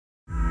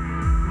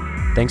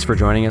Thanks for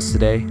joining us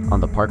today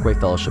on the Parkway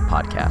Fellowship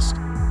Podcast.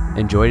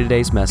 Enjoy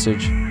today's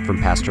message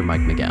from Pastor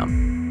Mike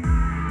McGowan.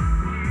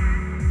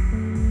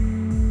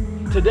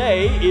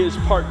 Today is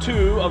part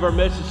 2 of our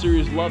message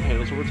series, Love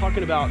Handles. So we're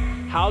talking about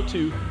how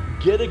to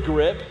get a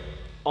grip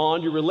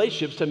on your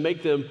relationships to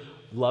make them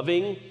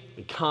loving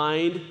and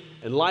kind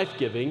and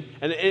life-giving.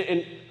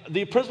 And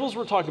the principles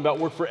we're talking about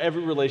work for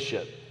every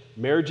relationship.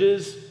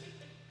 Marriages,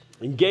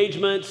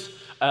 engagements,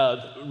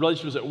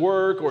 relationships at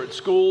work or at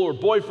school, or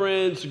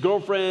boyfriends,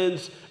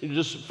 girlfriends,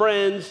 just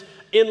friends,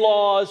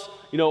 in-laws,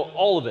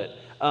 all of it.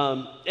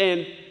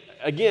 And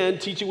again,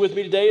 teaching with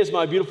me today is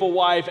my beautiful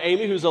wife,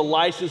 Amy, who's a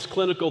licensed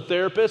clinical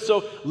therapist.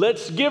 So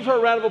let's give her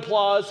a round of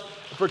applause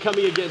for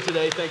coming again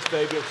today. Thanks,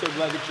 baby. I'm so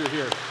glad that you're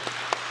here.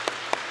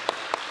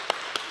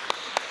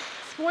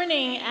 This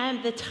morning,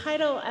 the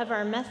title of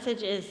our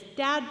message is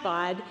Dad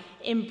Bod,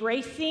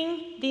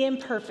 Embracing the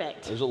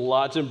Imperfect. There's a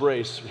lot to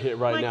embrace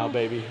right now,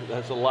 baby.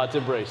 That's a lot to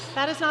embrace.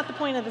 That is not the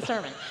point of the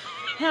sermon.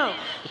 No.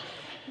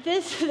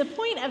 The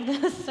point of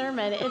this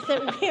sermon is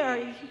that we are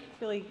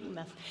really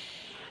mess.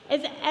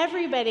 Is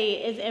everybody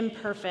is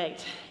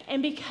imperfect.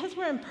 And because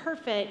we're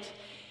imperfect,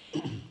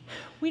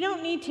 we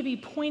don't need to be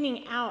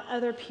pointing out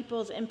other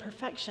people's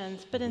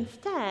imperfections, but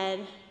instead,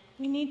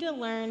 we need to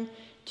learn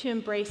to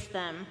embrace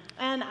them.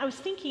 And I was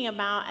thinking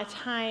about a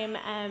time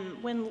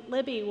when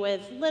Libby was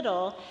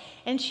little,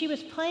 and she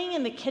was playing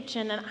in the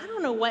kitchen, and I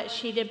don't know what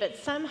she did, but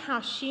somehow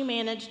she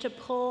managed to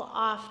pull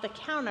off the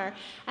counter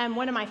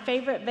one of my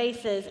favorite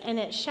vases, and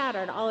it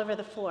shattered all over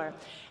the floor.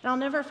 And I'll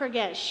never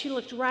forget, she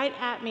looked right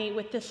at me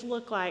with this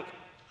look like,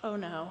 oh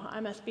no,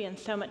 I must be in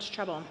so much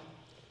trouble.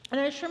 And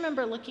I just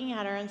remember looking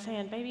at her and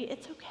saying, baby,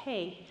 it's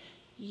okay.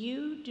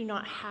 You do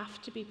not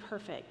have to be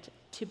perfect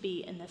to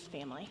be in this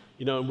family.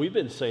 And we've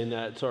been saying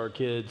that to our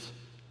kids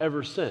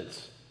ever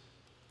since.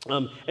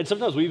 And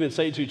sometimes we even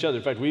say it to each other.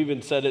 In fact, we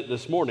even said it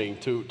this morning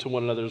to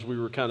one another as we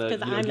were kind of...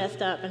 Because I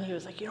messed up, and he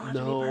was like, you don't have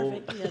to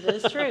be perfect. Yeah, that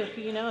is true.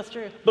 It's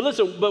true. But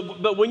listen,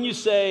 but when you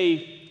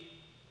say,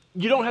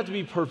 you don't have to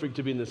be perfect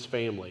to be in this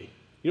family,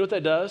 you know what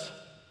that does?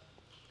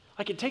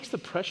 Like, it takes the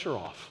pressure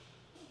off.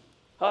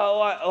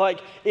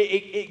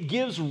 It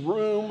gives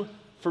room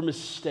for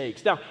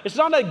mistakes. Now, it's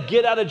not a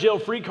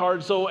get-out-of-jail-free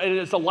card, and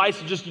it's a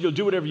license just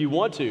do whatever you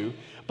want to.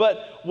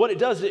 But what it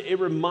does, it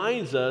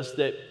reminds us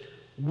that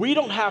we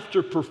don't have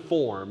to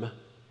perform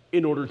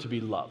in order to be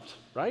loved,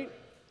 right?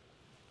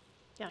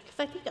 Yeah, because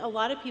I think a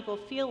lot of people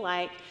feel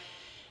like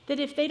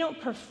that if they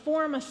don't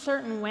perform a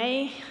certain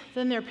way,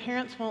 then their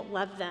parents won't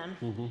love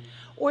them,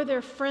 or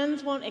their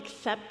friends won't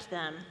accept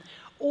them,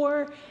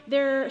 or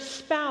their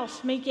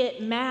spouse may get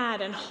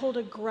mad and hold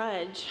a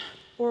grudge,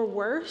 or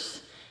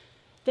worse,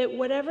 that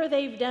whatever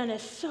they've done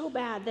is so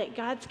bad that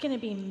God's going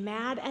to be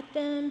mad at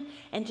them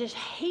and just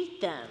hate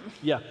them.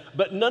 Yeah,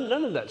 but none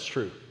of that's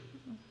true.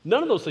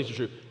 None of those things are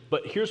true.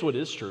 But here's what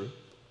is true,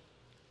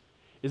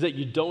 is that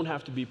you don't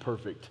have to be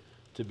perfect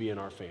to be in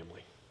our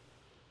family.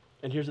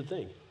 And here's the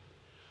thing.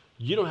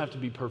 You don't have to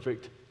be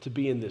perfect to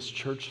be in this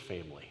church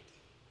family.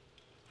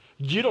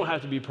 You don't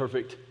have to be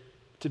perfect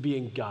to be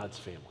in God's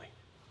family,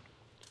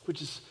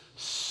 which is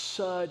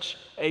such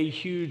a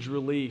huge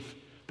relief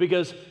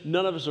because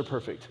none of us are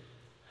perfect.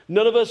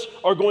 None of us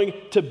are going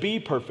to be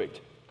perfect.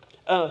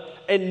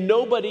 And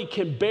nobody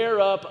can bear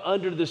up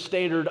under the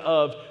standard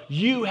of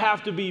you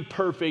have to be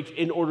perfect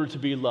in order to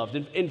be loved.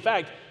 In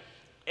fact,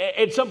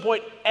 at some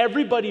point,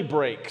 everybody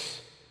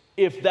breaks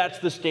if that's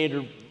the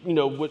standard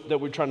that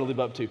we're trying to live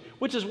up to.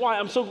 Which is why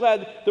I'm so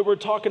glad that we're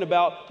talking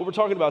about what we're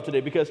talking about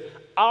today, because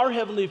our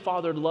Heavenly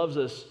Father loves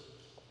us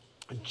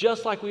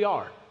just like we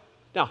are.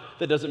 Now,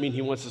 that doesn't mean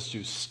He wants us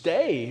to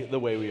stay the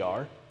way we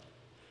are,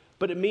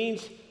 but it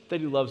means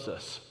that He loves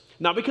us.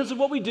 Not because of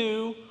what we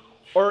do,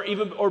 or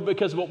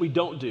because of what we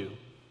don't do.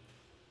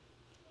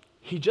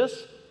 He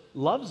just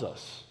loves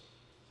us.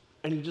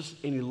 And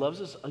He loves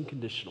us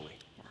unconditionally.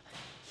 Yeah.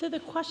 So the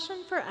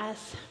question for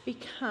us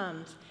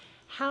becomes,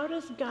 how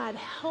does God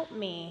help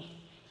me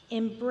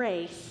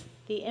embrace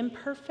the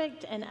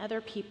imperfect and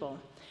other people?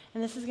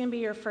 And this is going to be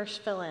your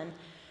first fill-in.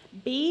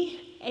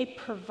 Be a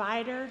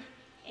provider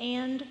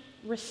and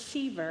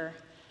receiver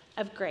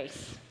of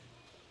grace.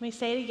 Let me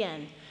say it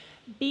again.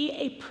 Be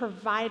a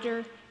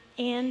provider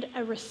and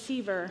a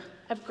receiver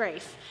of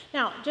grace.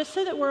 Now, just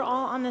so that we're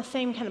all on the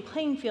same kind of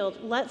playing field,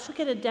 let's look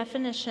at a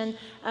definition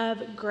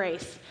of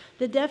grace.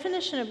 The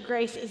definition of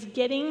grace is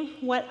getting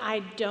what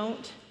I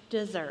don't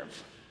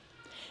deserve.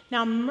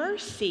 Now,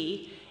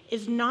 mercy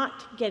is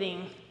not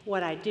getting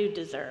what I do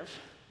deserve,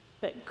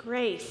 but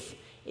grace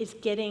is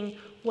getting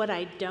what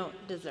I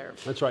don't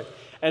deserve. That's right.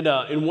 And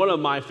in one of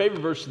my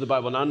favorite verses of the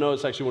Bible, and I know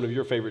it's actually one of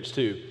your favorites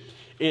too,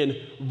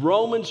 in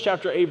Romans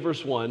chapter 8,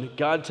 verse 1,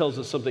 God tells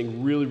us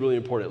something really, really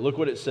important. Look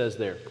what it says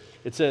there.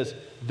 It says,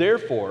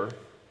 therefore,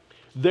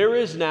 there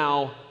is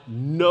now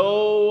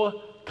no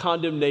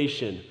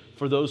condemnation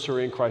for those who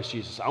are in Christ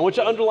Jesus. I want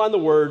you to underline the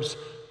words,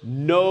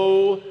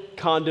 no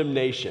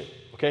condemnation.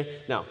 Okay?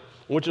 Now,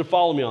 I want you to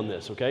follow me on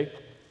this, okay?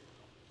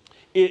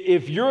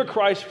 If you're a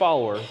Christ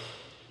follower,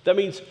 that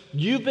means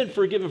you've been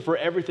forgiven for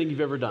everything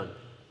you've ever done.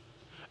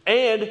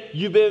 And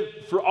you've been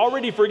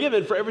already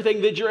forgiven for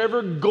everything that you're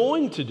ever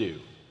going to do.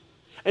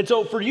 And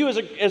so for you as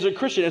a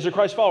Christian, as a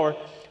Christ follower,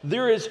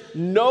 there is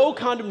no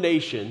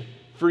condemnation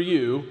for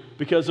you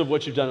because of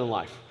what you've done in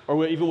life,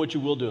 or even what you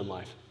will do in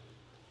life.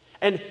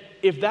 And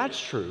if that's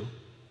true,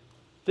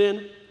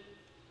 then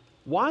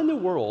why in the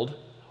world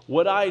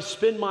would I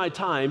spend my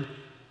time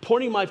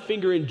pointing my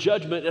finger in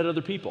judgment at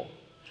other people?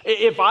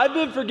 If I've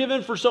been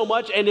forgiven for so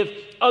much, and if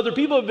other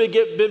people have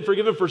been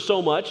forgiven for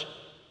so much,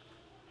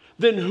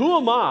 then who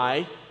am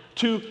I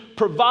to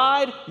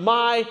provide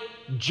my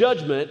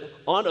judgment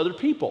on other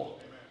people?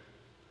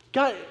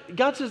 God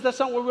says that's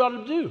not what we ought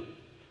to do,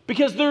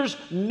 because there's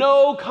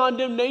no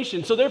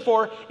condemnation. So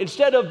therefore,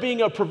 instead of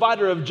being a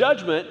provider of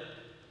judgment,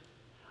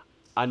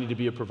 I need to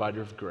be a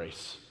provider of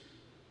grace.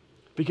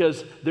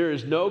 Because there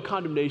is no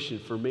condemnation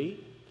for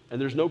me, and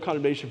there's no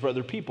condemnation for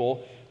other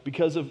people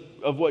because of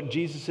what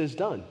Jesus has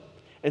done.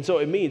 And so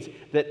it means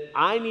that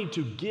I need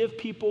to give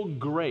people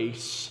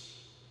grace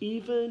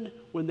even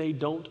when they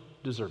don't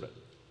deserve it,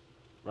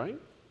 right?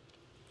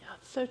 Yeah,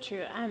 it's so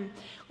true.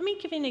 Let me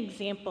give you an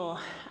example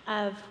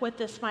of what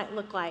this might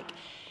look like.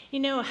 You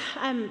know,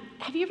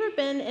 have you ever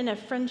been in a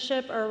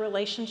friendship or a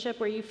relationship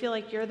where you feel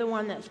like you're the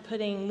one that's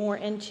putting more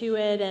into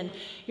it and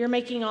you're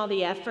making all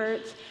the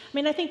efforts? I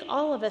mean, I think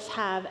all of us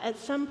have at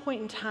some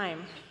point in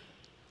time.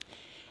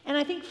 And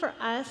I think for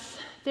us,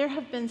 there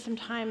have been some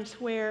times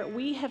where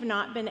we have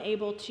not been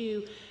able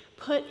to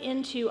put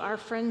into our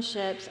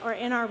friendships or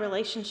in our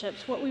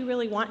relationships what we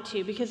really want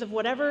to because of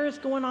whatever is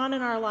going on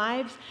in our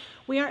lives.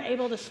 We aren't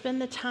able to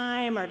spend the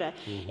time or to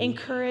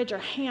encourage or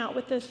hang out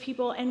with those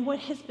people. And what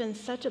has been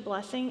such a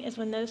blessing is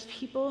when those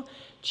people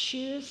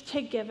choose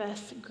to give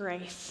us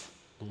grace.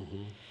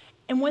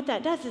 And what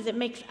that does is it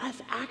makes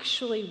us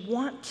actually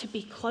want to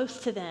be close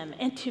to them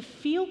and to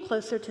feel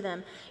closer to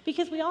them,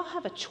 because we all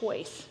have a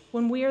choice.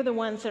 When we are the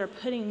ones that are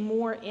putting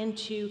more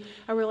into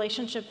a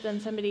relationship than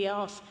somebody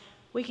else,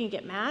 we can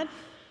get mad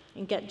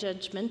and get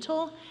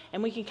judgmental,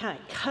 and we can kind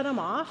of cut them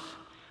off,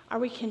 or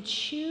we can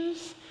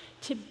choose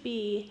to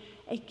be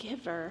a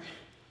giver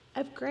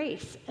of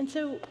grace. And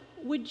so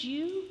would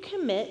you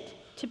commit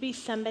to be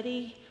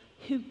somebody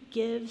who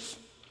gives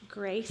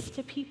grace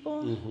to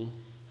people?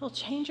 It'll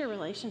change your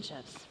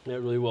relationships. It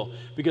really will,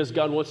 because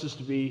God wants us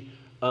to be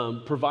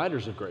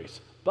providers of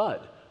grace.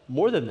 But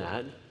more than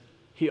that,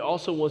 he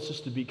also wants us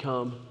to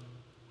become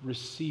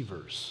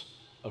receivers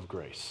of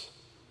grace.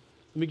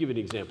 Let me give you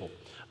an example.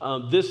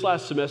 This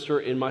last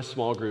semester in my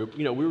small group,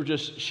 we were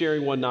just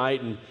sharing one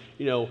night, and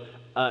and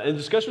the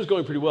discussion was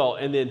going pretty well.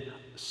 And then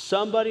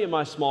somebody in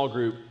my small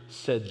group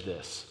said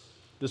this.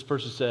 This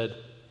person said,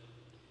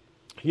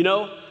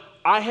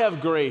 I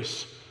have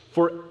grace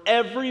for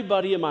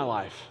everybody in my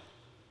life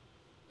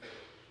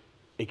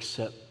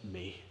except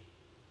me.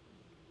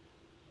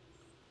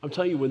 I'm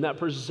telling you, when that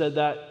person said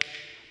that,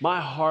 my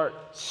heart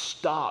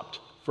stopped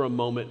for a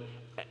moment,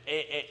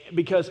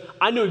 because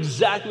I knew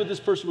exactly what this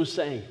person was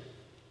saying.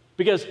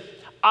 Because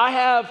I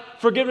have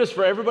forgiveness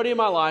for everybody in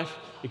my life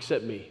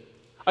except me.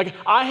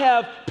 I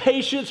have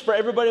patience for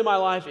everybody in my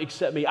life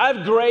except me. I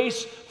have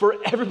grace for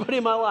everybody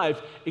in my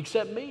life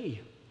except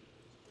me.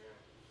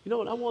 You know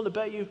what? I'm willing to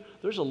bet you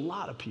there's a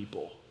lot of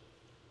people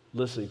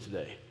listening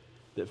today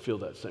that feel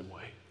that same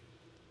way.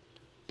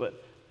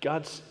 But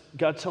God's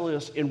telling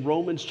us in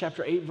Romans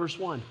chapter 8, verse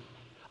 1,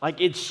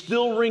 it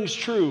still rings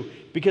true,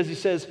 because he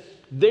says,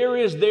 there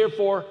is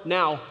therefore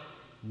now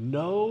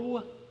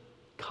no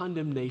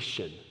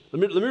condemnation.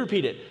 Let me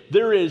repeat it.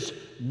 There is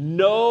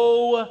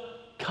no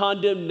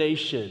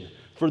condemnation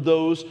for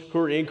those who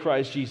are in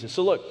Christ Jesus.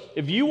 So look,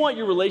 if you want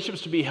your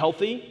relationships to be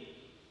healthy,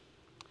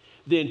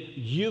 then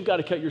you've got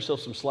to cut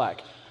yourself some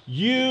slack.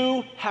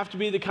 You have to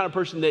be the kind of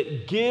person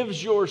that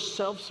gives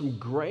yourself some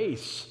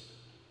grace.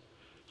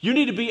 You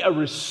need to be a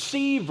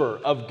receiver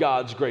of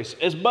God's grace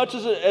as much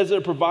as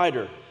a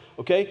provider,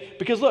 okay?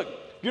 Because look,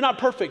 you're not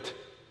perfect.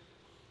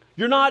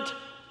 You're not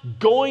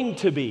going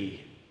to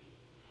be.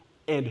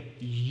 And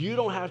you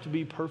don't have to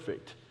be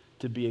perfect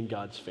to be in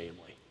God's family.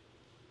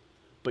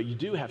 But you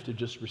do have to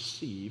just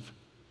receive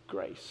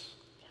grace.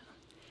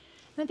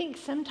 I think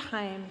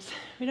sometimes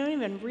we don't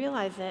even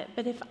realize it,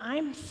 but if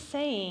I'm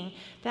saying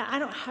that I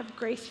don't have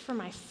grace for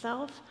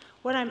myself,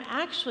 what I'm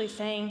actually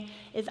saying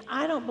is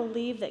I don't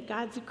believe that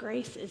God's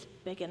grace is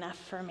big enough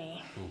for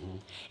me.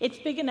 It's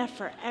big enough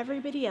for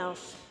everybody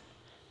else,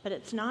 but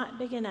it's not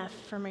big enough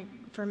for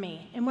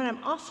me. And what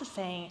I'm also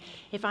saying,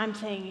 if I'm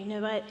saying, you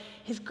know what,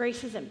 his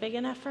grace isn't big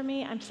enough for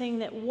me, I'm saying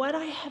that what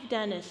I have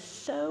done is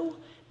so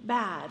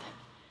bad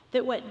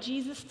that what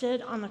Jesus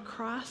did on the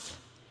cross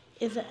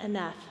isn't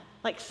enough.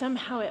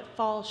 Somehow it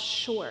falls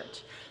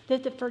short.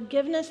 That the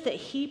forgiveness that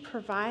he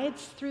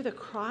provides through the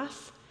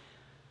cross,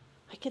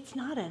 it's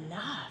not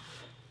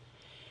enough.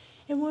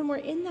 And when we're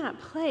in that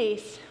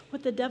place,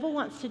 what the devil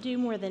wants to do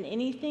more than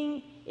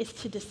anything is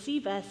to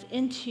deceive us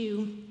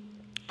into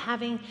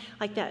having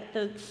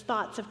those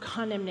thoughts of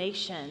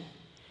condemnation,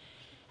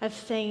 of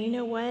saying, you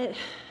know what,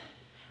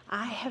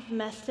 I have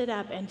messed it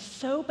up, and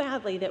so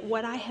badly that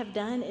what I have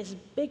done is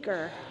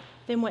bigger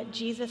than what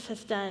Jesus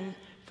has done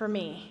for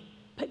me.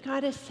 But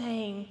God is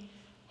saying,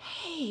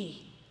 hey,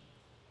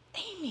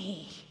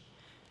 Amy,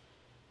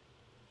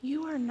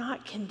 you are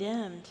not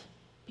condemned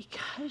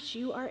because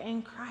you are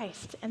in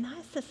Christ. And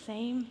that's the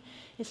same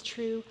is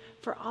true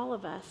for all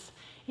of us.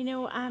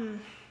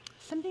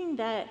 Something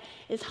that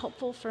is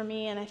helpful for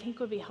me and I think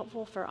would be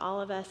helpful for all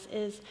of us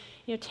is,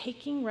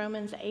 taking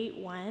Romans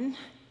 8:1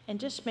 and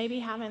just maybe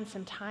having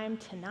some time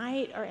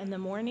tonight or in the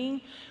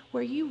morning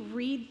where you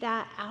read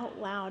that out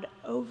loud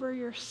over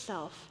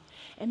yourself.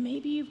 And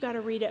maybe you've got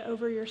to read it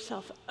over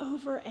yourself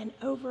over and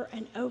over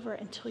and over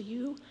until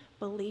you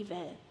believe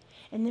it.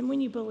 And then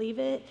when you believe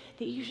it,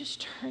 that you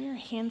just turn your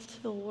hands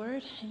to the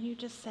Lord and you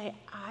just say,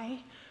 I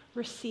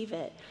receive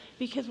it.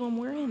 Because when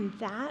we're in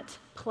that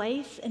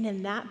place and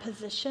in that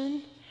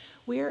position,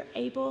 we're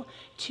able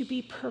to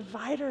be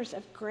providers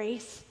of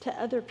grace to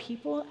other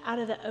people out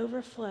of the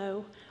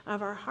overflow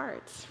of our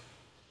hearts.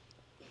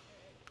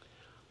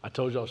 I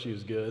told y'all she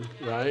was good,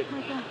 right?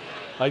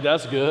 Like,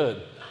 that's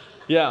good.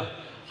 Yeah.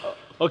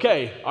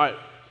 Okay, all right.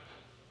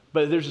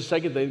 But there's a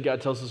second thing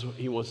God tells us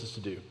he wants us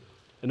to do.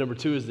 And number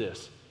 2 is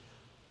this.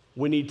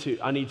 I need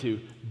to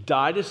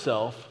die to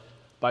self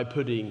by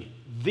putting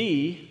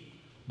thee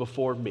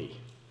before me.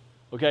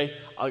 Okay?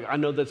 I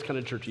know that's kind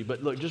of churchy,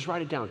 but look, just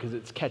write it down because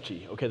it's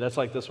catchy. Okay, that's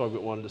why we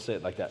wanted to say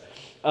it like that.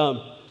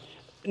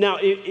 Now,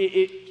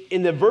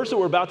 in the verse that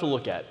we're about to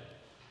look at,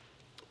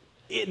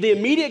 the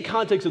immediate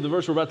context of the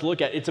verse we're about to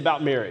look at, it's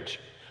about marriage.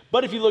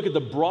 But if you look at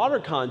the broader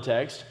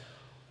context,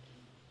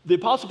 the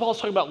Apostle Paul's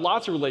talking about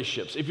lots of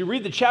relationships. If you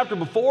read the chapter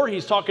before,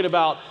 he's talking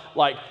about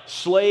like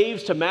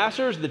slaves to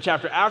masters. The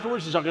chapter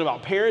afterwards, he's talking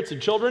about parents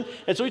and children.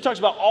 And so he talks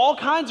about all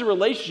kinds of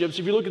relationships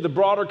if you look at the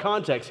broader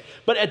context.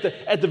 But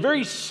at the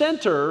very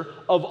center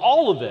of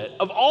all of it,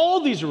 of all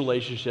of these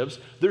relationships,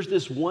 there's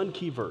this one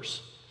key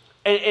verse.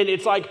 And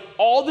it's like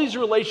all these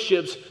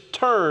relationships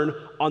turn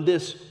on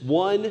this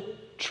one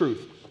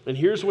truth. And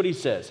here's what he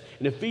says.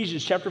 In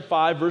Ephesians chapter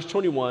 5, verse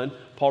 21,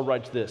 Paul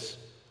writes this.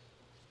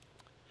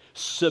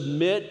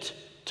 Submit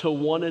to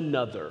one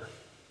another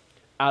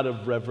out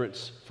of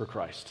reverence for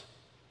Christ.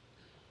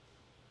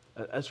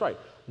 That's right.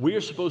 We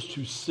are supposed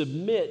to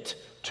submit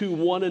to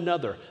one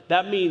another.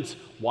 That means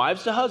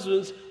wives to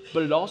husbands,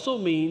 but it also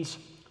means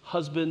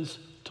husbands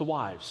to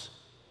wives.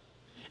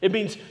 It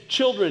means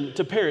children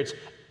to parents,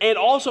 and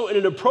also in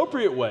an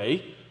appropriate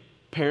way,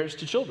 parents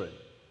to children.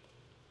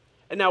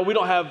 And now we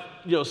don't have,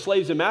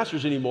 slaves and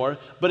masters anymore,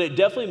 but it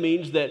definitely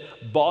means that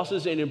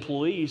bosses and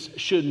employees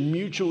should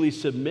mutually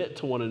submit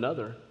to one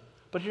another.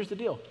 But here's the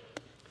deal.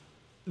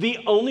 The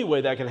only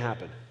way that can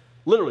happen,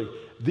 literally,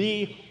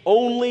 the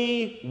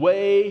only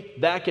way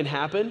that can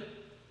happen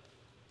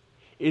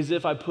is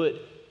if I put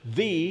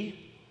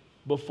thee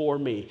before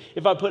me.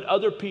 If I put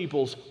other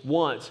people's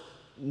wants,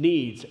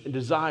 needs, and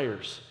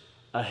desires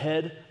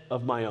ahead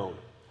of my own.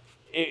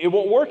 It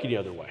won't work any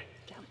other way.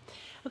 Yeah.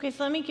 Okay,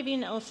 so let me give you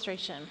an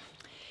illustration.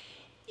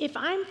 If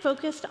I'm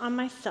focused on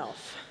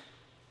myself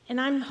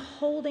and I'm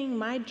holding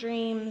my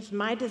dreams,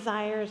 my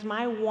desires,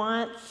 my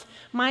wants,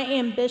 my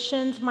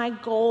ambitions, my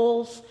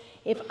goals,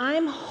 if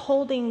I'm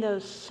holding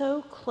those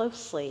so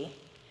closely,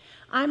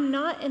 I'm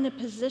not in a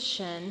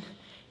position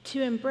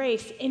to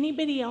embrace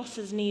anybody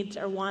else's needs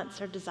or wants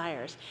or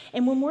desires.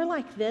 And when we're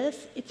like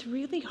this, it's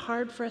really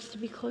hard for us to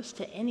be close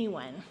to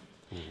anyone.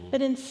 Mm-hmm.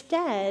 But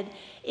instead,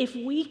 if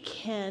we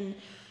can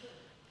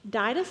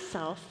die to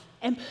self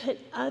and put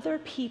other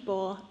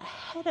people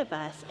ahead of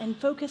us and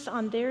focus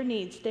on their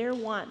needs, their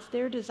wants,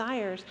 their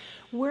desires,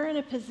 we're in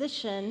a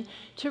position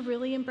to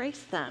really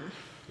embrace them.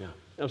 Yeah,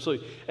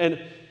 absolutely.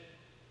 And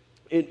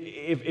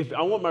if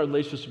I want my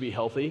relationships to be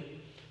healthy,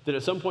 then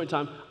at some point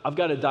in time, I've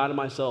got to die to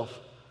myself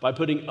by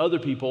putting other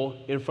people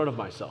in front of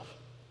myself.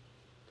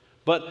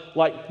 But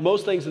like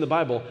most things in the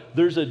Bible,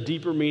 there's a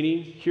deeper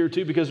meaning here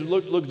too, because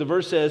look, the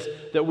verse says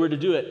that we're to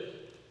do it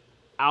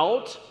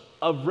out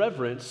of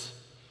reverence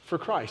for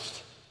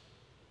Christ.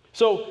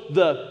 So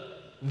the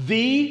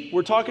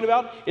we're talking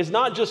about is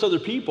not just other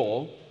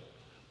people,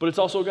 but it's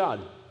also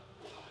God.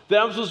 That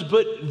I'm supposed to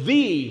put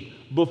thee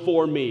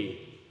before me.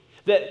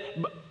 That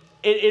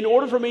in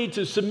order for me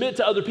to submit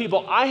to other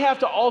people, I have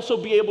to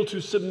also be able to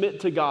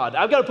submit to God.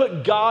 I've got to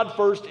put God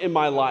first in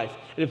my life.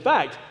 And in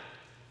fact,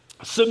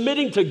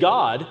 submitting to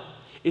God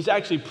is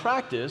actually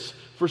practice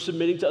for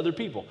submitting to other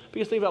people.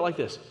 Because think about it like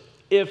this.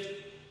 If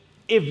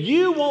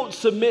you won't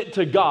submit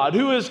to God,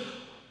 who is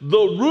the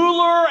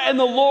ruler and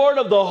the Lord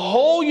of the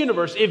whole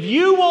universe, if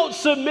you won't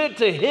submit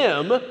to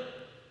him,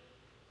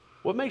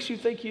 what makes you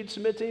think you'd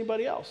submit to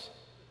anybody else?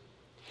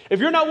 If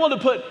you're not willing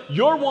to put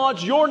your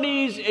wants, your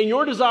needs, and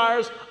your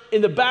desires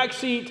in the back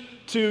seat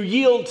to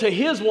yield to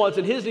his wants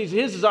and his needs and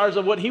his desires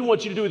of what he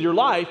wants you to do with your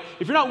life,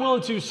 if you're not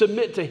willing to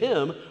submit to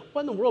him, what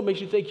in the world makes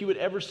you think you would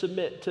ever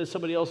submit to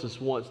somebody else's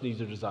wants,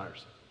 needs, or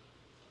desires?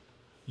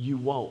 You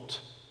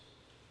won't.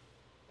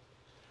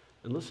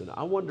 And listen,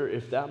 I wonder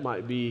if that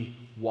might be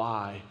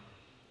why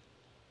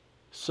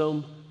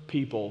some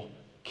people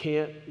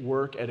can't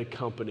work at a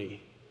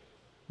company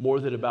more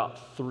than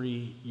about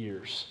 3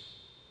 years.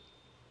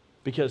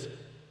 Because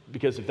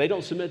if they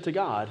don't submit to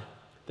God,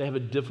 they have a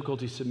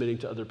difficulty submitting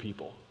to other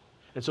people.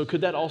 And so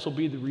could that also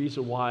be the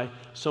reason why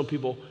some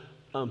people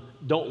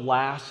don't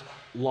last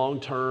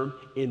long-term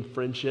in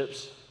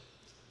friendships?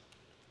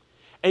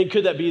 And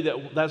could that be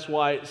that's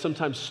why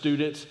sometimes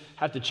students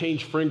have to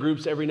change friend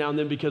groups every now and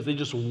then because they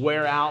just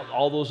wear out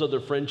all those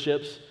other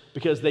friendships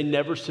because they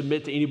never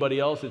submit to anybody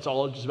else? It's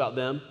all just about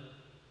them.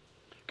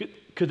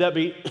 Could that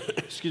be,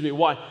 excuse me,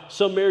 why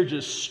some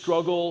marriages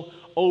struggle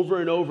over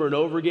and over and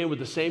over again with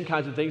the same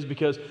kinds of things?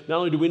 Because not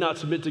only do we not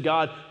submit to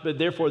God, but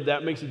therefore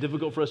that makes it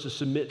difficult for us to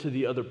submit to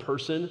the other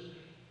person.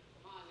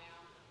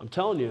 I'm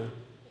telling you,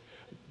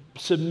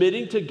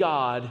 submitting to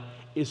God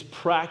is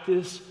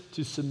practice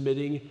to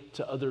submitting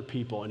to other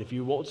people. And if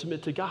you won't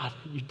submit to God,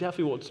 you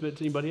definitely won't submit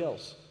to anybody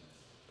else.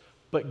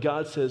 But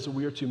God says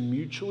we are to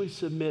mutually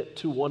submit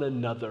to one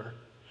another.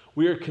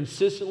 We are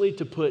consistently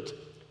to put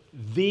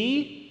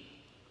thee,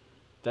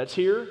 that's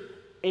here,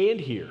 and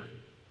here.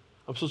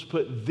 I'm supposed to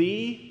put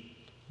thee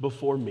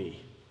before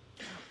me.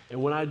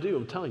 And when I do,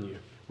 I'm telling you,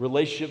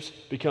 relationships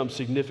become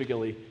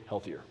significantly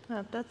healthier.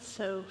 Oh, that's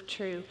so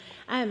true.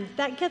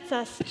 That gets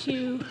us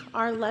to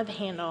our love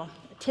handle.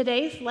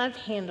 Today's love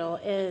handle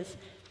is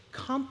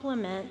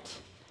compliment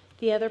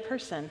the other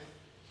person.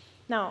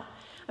 Now,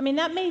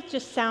 that may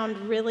just sound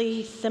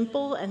really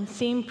simple and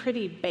seem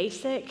pretty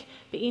basic,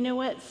 but you know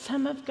what?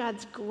 Some of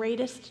God's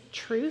greatest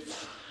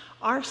truths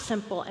are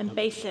simple and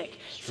basic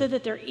so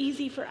that they're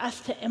easy for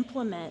us to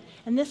implement.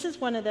 And this is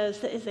one of those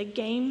that is a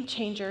game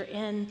changer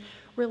in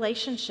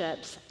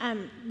relationships.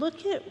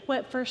 Look at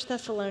what 1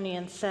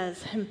 Thessalonians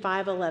says in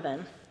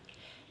 5:11.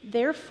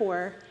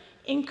 Therefore,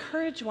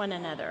 encourage one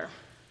another.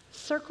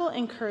 Circle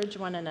encourage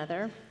one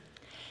another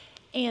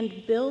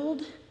and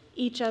build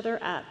each other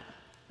up.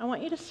 I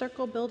want you to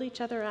circle build each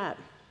other up,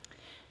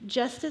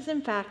 just as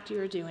in fact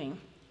you're doing.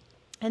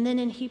 And then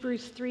in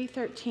Hebrews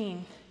 3:13,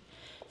 it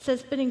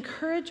says, but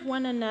encourage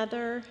one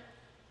another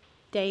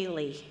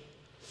daily.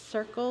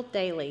 Circle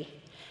daily,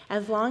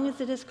 as long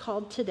as it is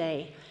called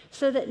today,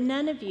 so that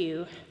none of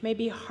you may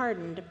be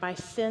hardened by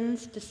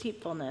sin's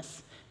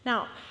deceitfulness.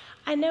 Now,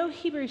 I know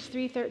Hebrews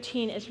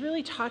 3:13 is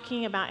really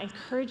talking about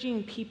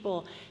encouraging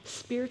people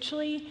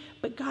spiritually,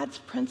 but God's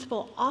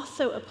principle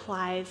also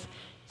applies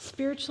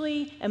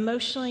spiritually,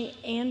 emotionally,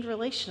 and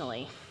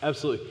relationally.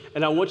 Absolutely.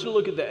 And I want you to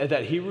look at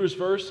that Hebrews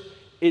verse.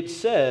 It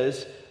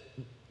says,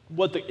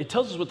 it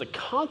tells us what the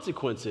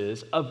consequence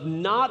is of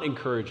not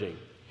encouraging.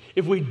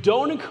 If we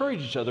don't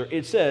encourage each other,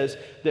 it says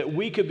that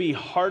we could be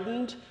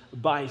hardened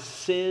by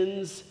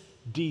sin's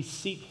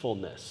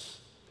deceitfulness.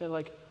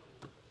 Okay,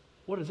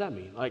 what does that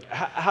mean?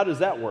 How does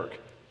that work?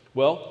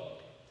 Well,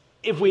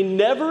 if we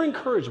never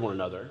encourage one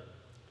another,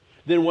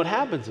 then what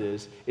happens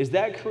is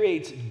that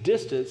creates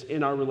distance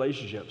in our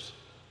relationships.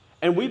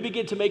 And we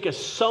begin to make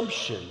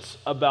assumptions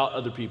about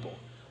other people.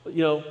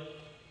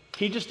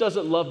 He just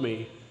doesn't love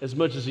me as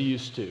much as he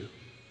used to.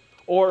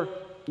 Or,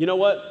 you know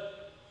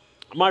what?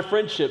 My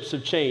friendships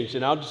have changed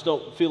and I just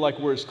don't feel like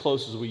we're as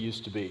close as we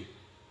used to be.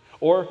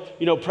 Or,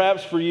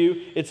 perhaps for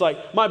you, it's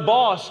like, my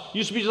boss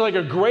used to be just like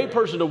a great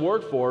person to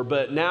work for,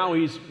 but now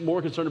he's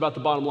more concerned about the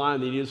bottom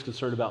line than he is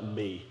concerned about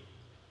me.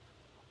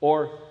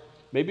 Or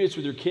maybe it's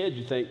with your kid,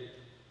 you think,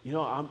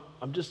 I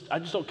just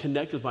don't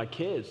connect with my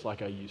kids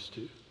like I used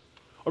to.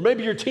 Or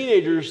maybe your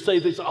teenagers say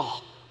things,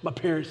 oh, my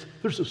parents,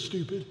 they're so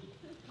stupid.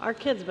 Our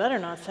kids better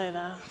not say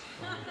that.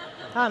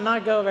 That would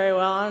not go very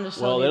well. I'm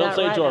just well, they don't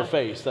say it to our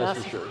face,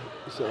 that's for sure.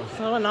 So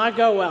it would not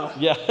go well.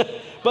 Yeah,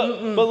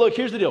 but look,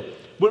 here's the deal.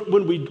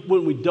 When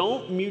we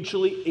don't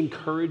mutually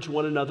encourage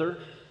one another,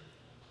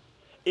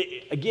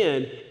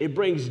 it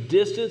brings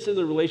distance in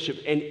the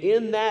relationship. And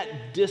in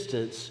that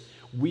distance,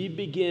 we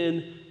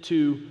begin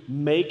to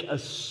make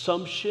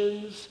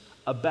assumptions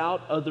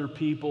about other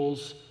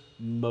people's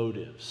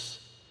motives.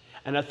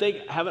 And I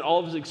think, haven't all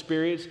of us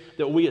experienced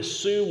that we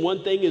assume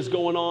one thing is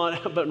going on,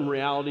 but in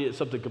reality it's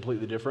something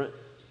completely different,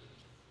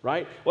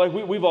 right?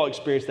 We've all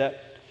experienced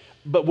that.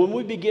 But when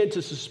we begin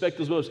to suspect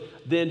those motives,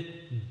 then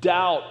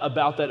doubt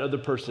about that other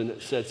person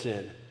sets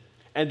in.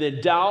 And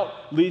then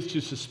doubt leads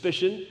to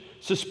suspicion.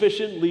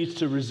 Suspicion leads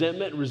to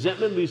resentment.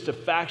 Resentment leads to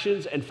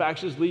factions. And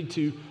factions lead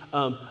to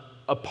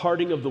a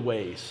parting of the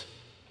ways.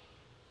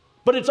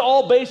 But it's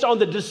all based on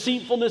the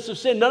deceitfulness of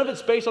sin. None of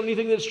it's based on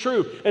anything that's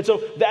true. And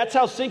so that's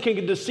how sin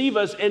can deceive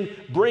us and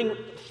bring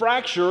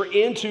fracture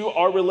into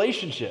our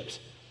relationships.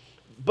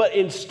 But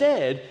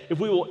instead, if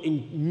we will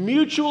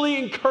mutually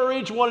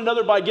encourage one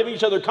another by giving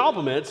each other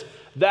compliments,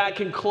 that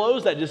can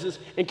close that distance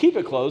and keep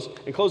it closed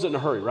and close it in a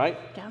hurry, right?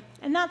 Yeah.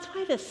 And that's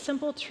why this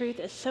simple truth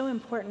is so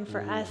important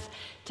for us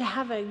to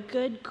have a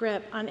good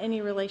grip on any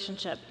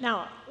relationship.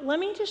 Now, let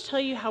me just tell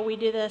you how we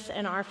do this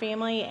in our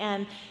family.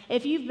 And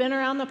if you've been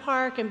around the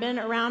park and been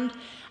around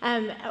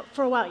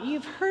for a while,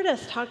 you've heard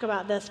us talk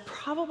about this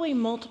probably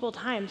multiple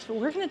times. But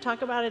we're going to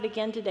talk about it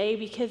again today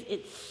because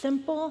it's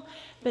simple,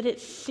 but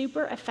it's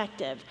super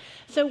effective.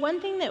 So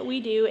one thing that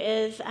we do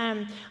is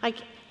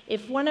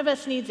if one of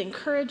us needs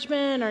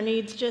encouragement or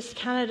needs just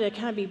kind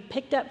of be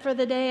picked up for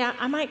the day,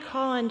 I might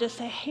call and just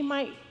say, hey,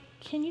 Mike,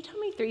 can you tell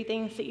me 3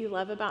 things that you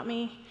love about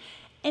me?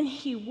 And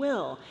he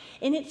will.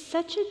 And it's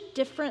such a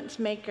difference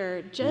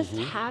maker just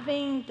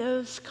having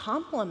those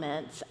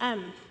compliments.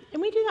 And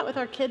we do that with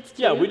our kids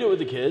too. Yeah, we do it with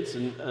the kids.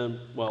 And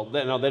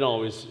they don't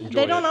always enjoy it.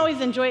 They don't always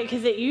enjoy it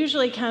because it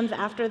usually comes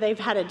after they've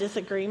had a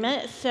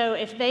disagreement. So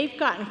if they've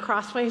gotten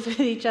crossways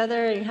with each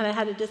other and kind of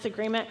had a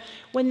disagreement,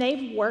 when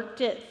they've worked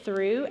it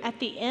through, at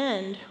the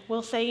end,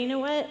 we'll say, you know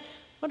what?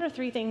 What are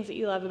 3 things that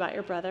you love about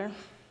your brother?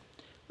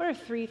 What are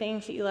 3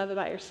 things that you love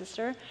about your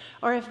sister?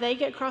 Or if they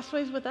get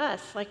crossways with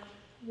us, like,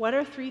 what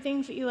are 3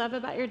 things that you love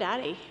about your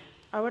daddy?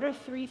 Or what are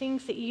 3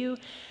 things that you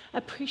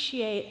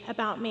appreciate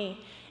about me?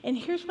 And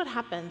here's what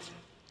happens.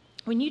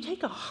 When you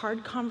take a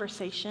hard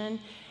conversation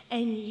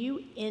and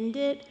you end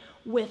it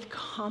with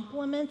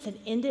compliments and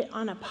end it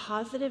on a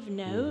positive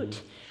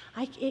note,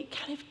 it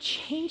kind of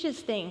changes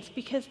things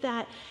because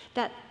that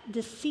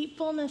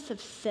deceitfulness of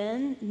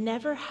sin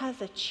never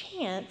has a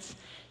chance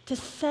to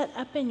set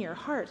up in your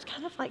heart. It's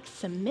kind of like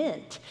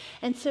cement.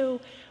 And so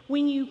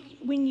when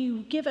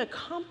you give a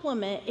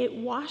compliment, it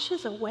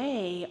washes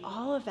away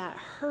all of that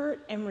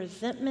hurt and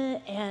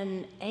resentment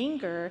and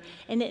anger,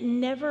 and it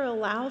never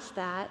allows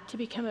that to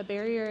become a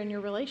barrier in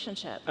your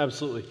relationship.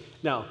 Absolutely.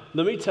 Now,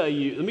 let me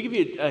give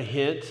you a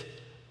hint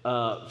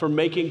for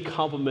making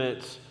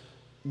compliments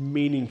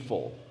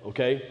meaningful,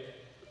 okay?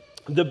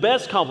 The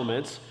best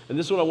compliments, and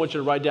this is what I want you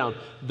to write down,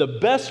 the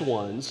best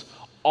ones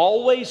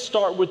always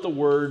start with the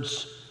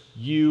words,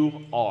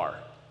 "you are."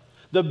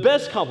 The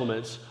best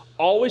compliments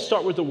always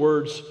start with the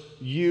words,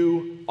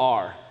 "you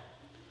are."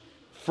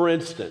 For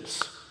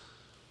instance,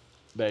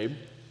 babe,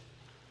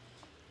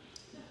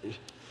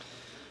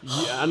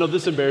 I know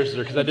this embarrasses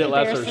her because I did it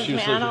last time. She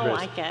was so I don't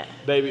embarrassed. like it.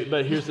 Baby,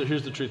 but here's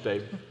the truth,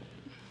 babe.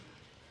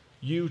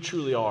 You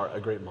truly are a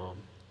great mom.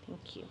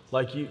 Thank you.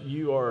 Like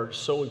you are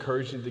so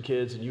encouraging to the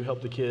kids, and you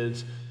help the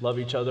kids love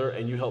each other,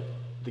 and you help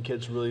the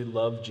kids really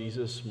love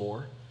Jesus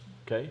more,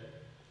 okay?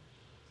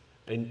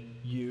 And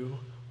you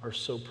are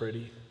so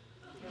pretty.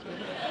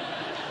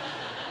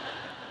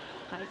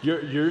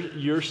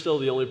 You're still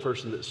the only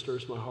person that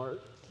stirs my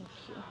heart. Thank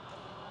you.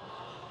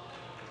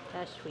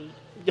 That's sweet.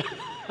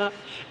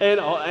 and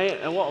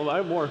I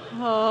have more.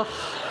 Oh.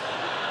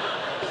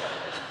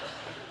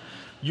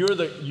 You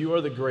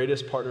are the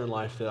greatest partner in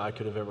life that I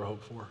could have ever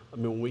hoped for. I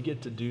mean, when we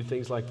get to do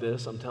things like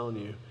this, I'm telling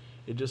you,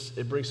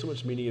 it brings so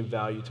much meaning and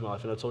value to my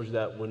life. And I told you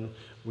that when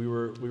we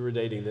were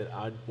dating, that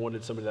I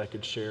wanted somebody that I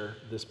could share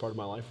this part of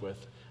my life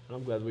with. And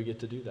I'm glad we get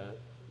to do that.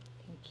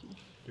 Thank you.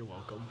 You're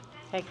welcome.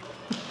 Okay.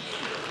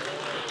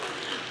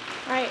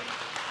 All right.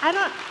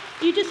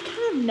 You just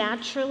kind of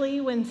naturally,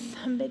 when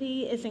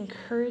somebody is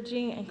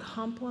encouraging and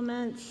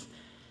compliments,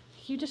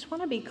 you just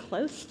want to be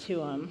close to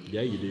them.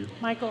 Yeah, you do.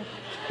 Michael.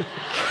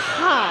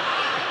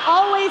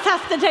 Always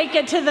has to take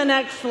it to the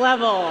next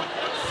level.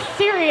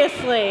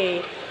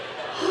 Seriously.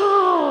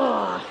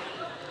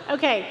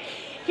 Okay,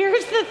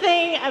 here's the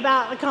thing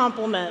about the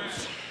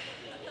compliments.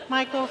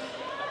 Michael.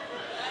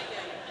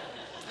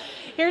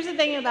 Here's the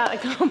thing about the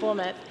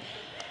compliments.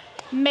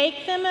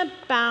 Make them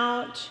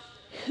about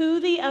who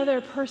the other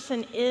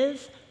person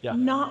is,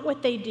 not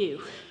what they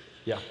do.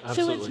 Yeah,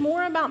 absolutely. So it's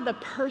more about the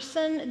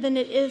person than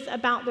it is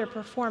about their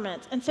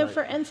performance. And so,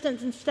 for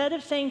instance, instead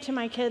of saying to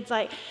my kids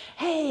like,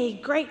 "Hey,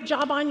 great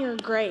job on your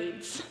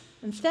grades,"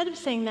 instead of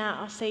saying that,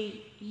 I'll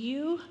say,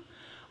 "You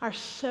are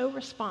so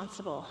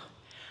responsible.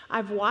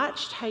 I've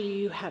watched how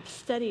you have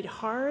studied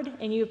hard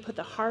and you have put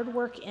the hard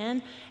work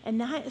in, and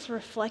that is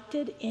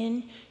reflected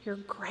in your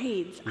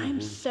grades.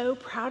 I'm so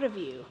proud of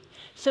you."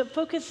 So it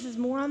focuses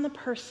more on the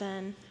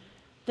person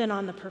than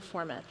on the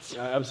performance.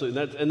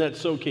 Absolutely, and that's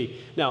so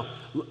key. Now,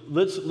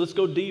 let's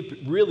go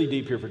deep, really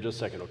deep here for just a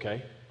second,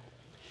 okay?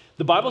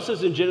 The Bible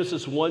says in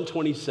Genesis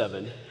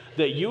 1:27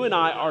 that you and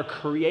I are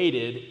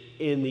created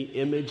in the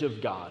image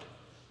of God.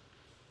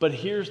 But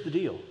here's the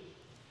deal.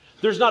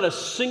 There's not a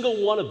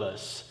single one of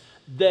us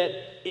that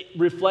it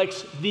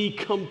reflects the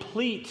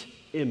complete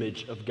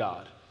image of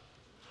God.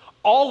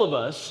 All of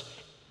us,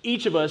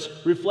 each of us,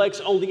 reflects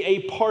only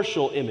a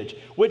partial image,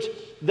 which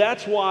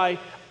that's why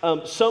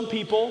some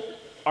people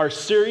are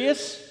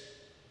serious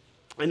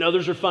and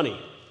others are funny.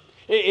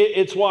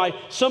 It's why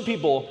some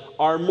people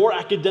are more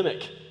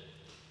academic.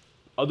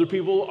 Other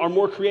people are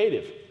more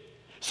creative.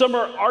 Some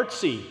are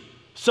artsy.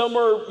 Some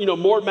are,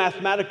 more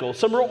mathematical.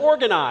 Some are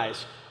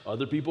organized.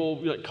 Other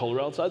people color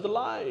outside the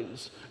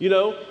lines.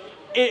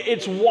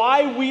 It's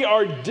why we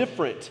are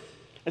different.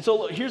 And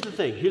so here's the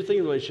thing. Here's the thing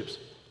in relationships.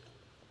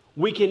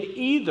 We can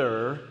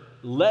either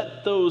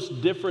let those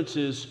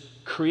differences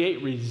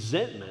create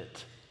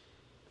resentment,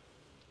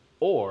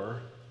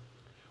 or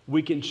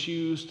we can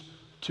choose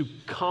to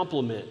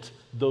complement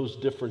those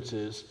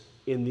differences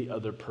in the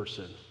other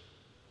person.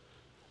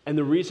 And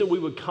the reason we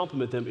would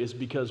compliment them is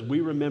because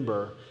we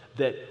remember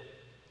that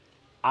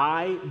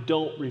I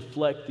don't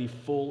reflect the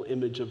full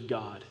image of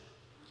God.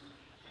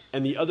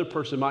 And the other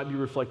person might be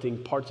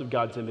reflecting parts of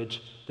God's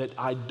image that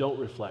I don't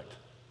reflect.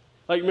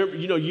 Like, remember,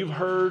 you've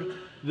heard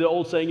the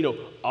old saying,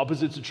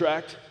 opposites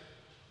attract.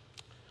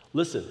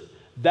 Listen,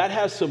 that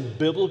has some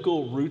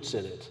biblical roots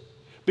in it.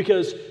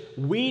 Because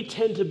we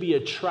tend to be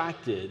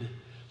attracted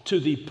to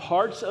the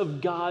parts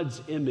of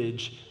God's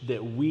image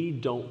that we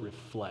don't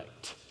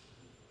reflect.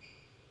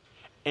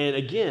 And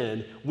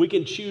again, we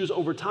can choose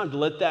over time to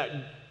let that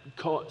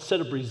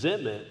set up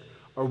resentment,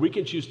 or we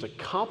can choose to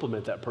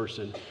compliment that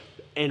person.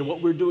 And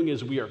what we're doing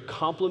is we are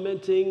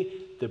complimenting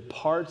the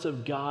parts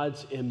of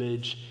God's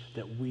image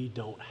that we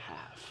don't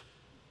have.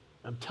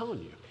 I'm telling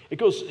you, it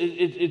goes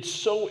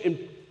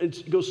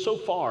so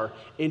far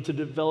into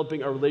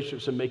developing our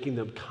relationships and making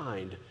them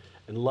kind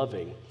and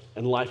loving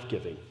and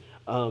life-giving.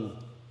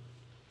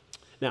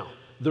 Now,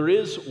 there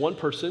is one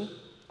person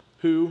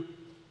who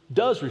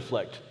does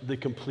reflect the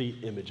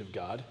complete image of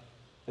God.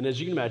 And as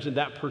you can imagine,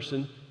 that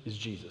person is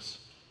Jesus.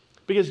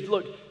 Because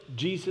look,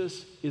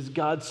 Jesus is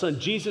God's son.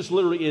 Jesus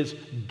literally is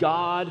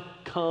God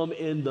come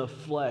in the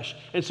flesh.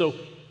 And so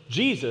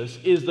Jesus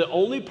is the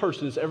only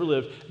person that's ever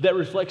lived that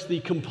reflects the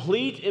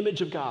complete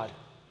image of God.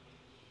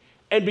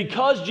 And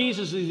because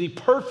Jesus is the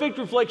perfect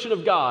reflection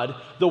of God,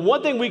 the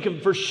one thing we can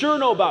for sure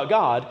know about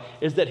God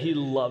is that he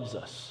loves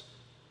us.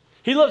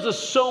 He loves us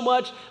so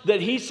much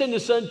that he sent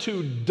his son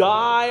to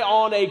die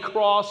on a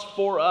cross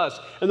for us.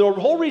 And the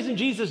whole reason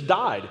Jesus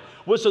died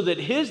was so that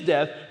his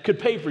death could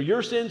pay for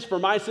your sins, for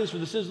my sins, for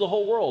the sins of the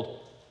whole world.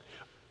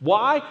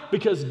 Why?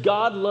 Because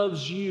God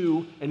loves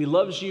you, and he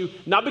loves you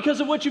not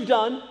because of what you've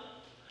done,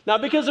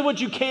 not because of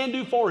what you can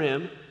do for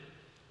him,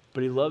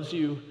 but he loves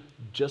you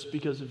just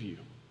because of you.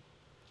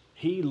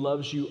 He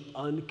loves you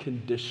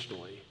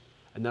unconditionally,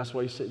 and that's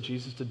why he sent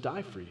Jesus to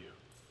die for you.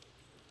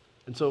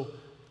 And so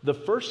the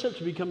first step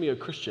to becoming a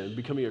Christian,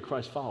 becoming a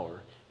Christ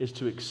follower, is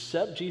to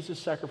accept Jesus'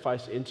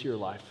 sacrifice into your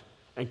life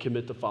and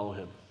commit to follow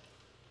him.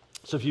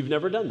 So if you've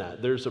never done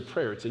that, there's a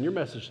prayer. It's in your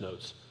message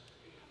notes.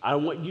 I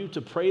want you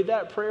to pray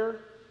that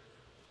prayer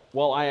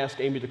while I ask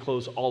Amy to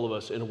close all of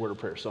us in a word of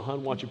prayer. So,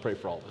 hon, why don't you pray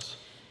for all of us?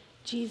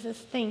 Jesus,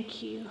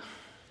 thank you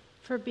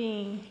for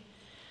being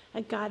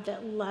a God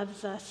that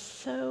loves us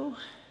so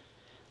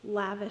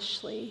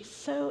lavishly,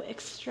 so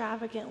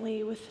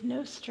extravagantly, with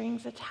no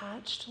strings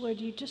attached. Lord,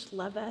 you just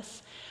love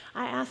us.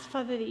 I ask,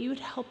 Father, that you would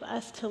help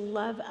us to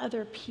love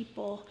other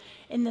people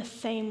in the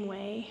same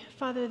way.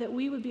 Father, that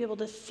we would be able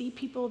to see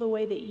people the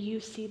way that you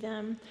see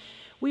them.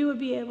 We would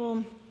be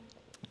able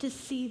to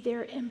see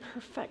their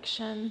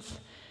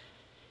imperfections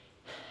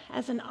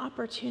as an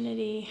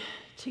opportunity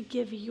to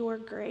give your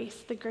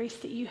grace, the grace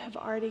that you have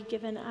already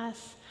given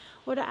us.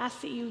 Lord, I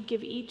ask that you would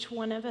give each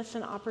one of us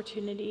an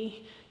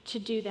opportunity to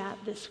do that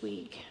this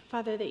week.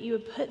 Father, that you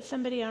would put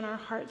somebody on our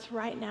hearts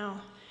right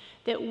now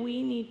that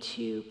we need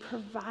to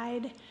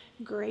provide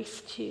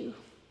grace to.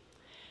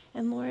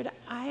 And Lord,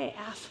 I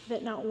ask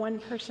that not one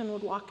person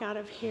would walk out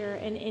of here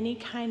in any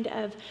kind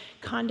of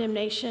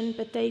condemnation,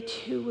 but they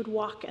too would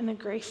walk in the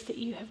grace that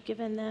you have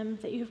given them,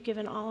 that you have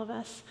given all of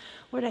us.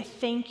 Lord, I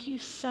thank you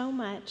so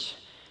much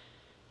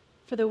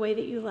for the way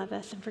that you love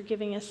us and for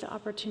giving us the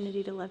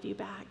opportunity to love you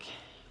back.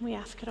 We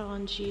ask it all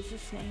in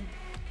Jesus' name.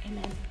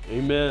 Amen.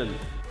 Amen.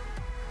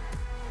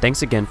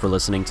 Thanks again for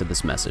listening to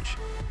this message.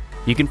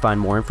 You can find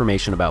more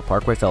information about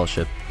Parkway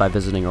Fellowship by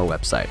visiting our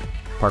website,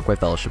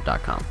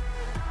 parkwayfellowship.com.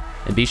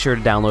 And be sure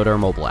to download our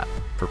mobile app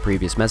for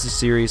previous message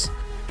series,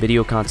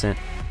 video content,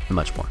 and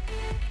much more.